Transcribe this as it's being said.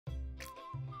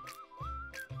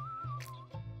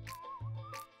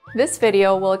This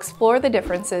video will explore the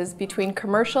differences between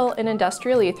commercial and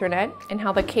industrial Ethernet and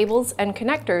how the cables and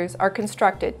connectors are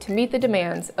constructed to meet the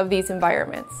demands of these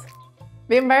environments.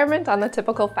 The environment on the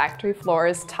typical factory floor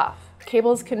is tough.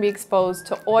 Cables can be exposed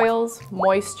to oils,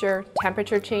 moisture,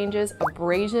 temperature changes,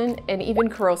 abrasion, and even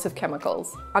corrosive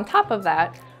chemicals. On top of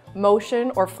that,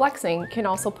 motion or flexing can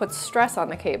also put stress on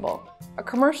the cable. A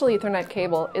commercial Ethernet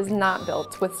cable is not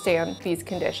built to withstand these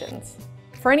conditions.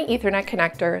 For any Ethernet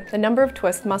connector, the number of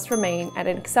twists must remain at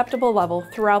an acceptable level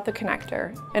throughout the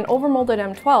connector. An overmolded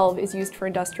M12 is used for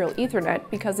industrial Ethernet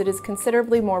because it is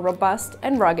considerably more robust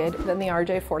and rugged than the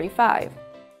RJ45.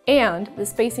 And the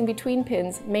spacing between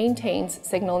pins maintains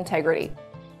signal integrity.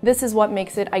 This is what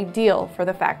makes it ideal for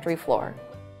the factory floor.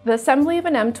 The assembly of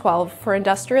an M12 for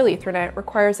industrial Ethernet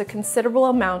requires a considerable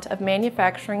amount of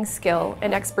manufacturing skill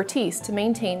and expertise to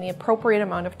maintain the appropriate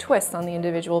amount of twists on the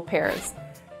individual pairs.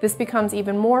 This becomes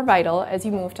even more vital as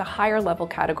you move to higher level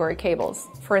category cables,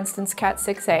 for instance Cat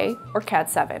 6A or Cat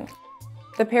 7.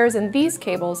 The pairs in these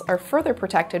cables are further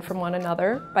protected from one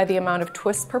another by the amount of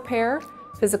twists per pair,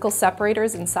 physical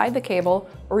separators inside the cable,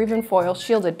 or even foil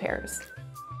shielded pairs.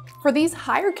 For these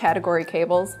higher category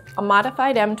cables, a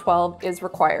modified M12 is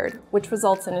required, which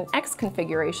results in an X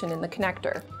configuration in the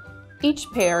connector.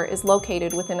 Each pair is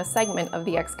located within a segment of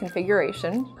the X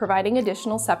configuration, providing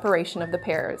additional separation of the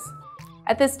pairs.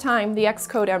 At this time, the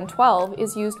X-code M12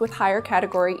 is used with higher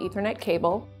category Ethernet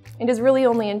cable and is really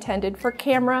only intended for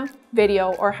camera,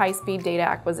 video, or high-speed data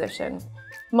acquisition.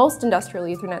 Most industrial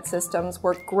Ethernet systems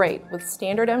work great with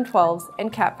standard M12s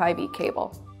and Cat 5e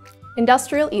cable.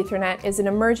 Industrial Ethernet is an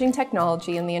emerging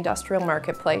technology in the industrial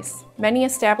marketplace. Many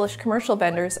established commercial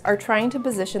vendors are trying to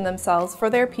position themselves for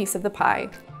their piece of the pie.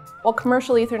 While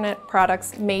commercial Ethernet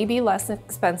products may be less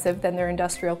expensive than their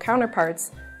industrial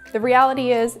counterparts, the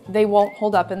reality is they won't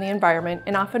hold up in the environment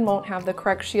and often won't have the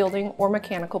correct shielding or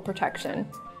mechanical protection.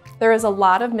 There is a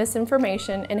lot of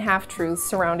misinformation and half-truths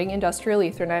surrounding industrial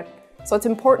Ethernet, so it's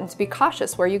important to be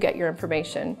cautious where you get your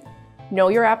information. Know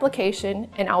your application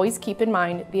and always keep in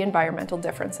mind the environmental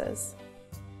differences.